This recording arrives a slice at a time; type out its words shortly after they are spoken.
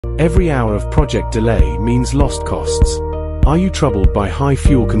Every hour of project delay means lost costs. Are you troubled by high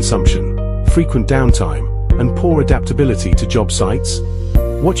fuel consumption, frequent downtime, and poor adaptability to job sites?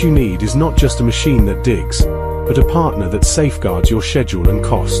 What you need is not just a machine that digs, but a partner that safeguards your schedule and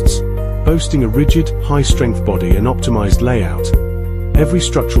costs. Boasting a rigid, high-strength body and optimized layout, every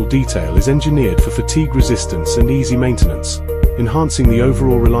structural detail is engineered for fatigue resistance and easy maintenance, enhancing the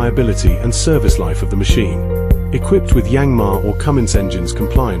overall reliability and service life of the machine. Equipped with Yangma or Cummins engines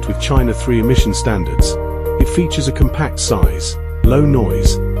compliant with China 3 emission standards, it features a compact size, low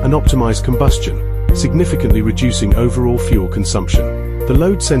noise, and optimized combustion, significantly reducing overall fuel consumption. The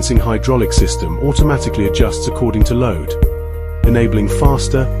load-sensing hydraulic system automatically adjusts according to load, enabling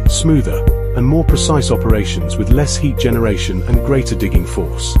faster, smoother, and more precise operations with less heat generation and greater digging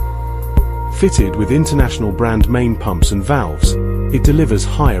force. Fitted with international brand main pumps and valves, it delivers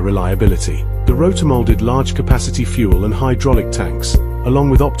higher reliability. The rotor-molded large-capacity fuel and hydraulic tanks, along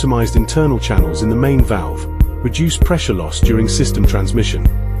with optimized internal channels in the main valve, reduce pressure loss during system transmission,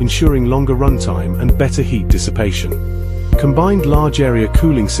 ensuring longer runtime and better heat dissipation. Combined large-area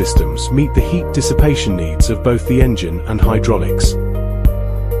cooling systems meet the heat dissipation needs of both the engine and hydraulics.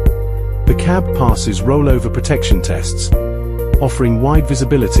 The cab passes rollover protection tests, offering wide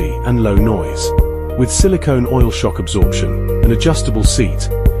visibility and low noise. With silicone oil shock absorption, an adjustable seat,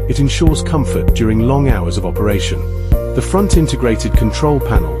 it ensures comfort during long hours of operation. The front integrated control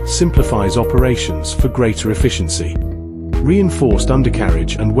panel simplifies operations for greater efficiency. Reinforced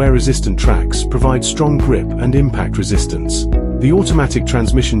undercarriage and wear-resistant tracks provide strong grip and impact resistance. The automatic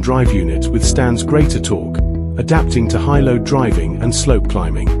transmission drive unit withstands greater torque, adapting to high-load driving and slope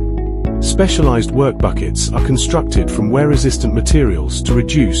climbing. Specialized work buckets are constructed from wear-resistant materials to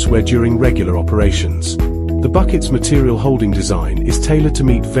reduce wear during regular operations. The bucket's material holding design is tailored to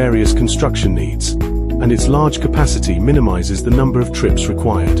meet various construction needs, and its large capacity minimizes the number of trips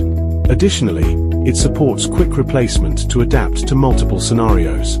required. Additionally, it supports quick replacement to adapt to multiple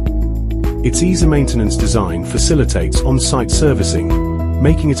scenarios. Its easy maintenance design facilitates on-site servicing,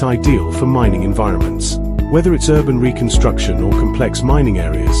 making it ideal for mining environments. Whether it's urban reconstruction or complex mining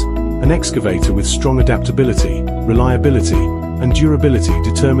areas, an excavator with strong adaptability, reliability, and durability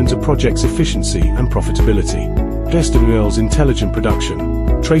determines a project's efficiency and profitability. Daswell's intelligent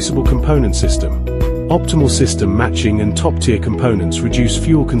production, traceable component system, optimal system matching and top-tier components reduce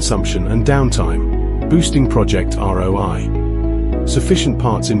fuel consumption and downtime, boosting project ROI. Sufficient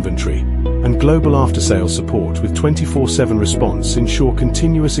parts inventory and global after-sales support with 24/7 response ensure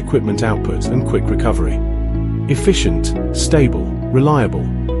continuous equipment output and quick recovery. Efficient, stable, reliable,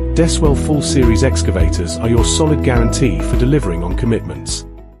 Daswell full series excavators are your solid guarantee for delivering on commitments.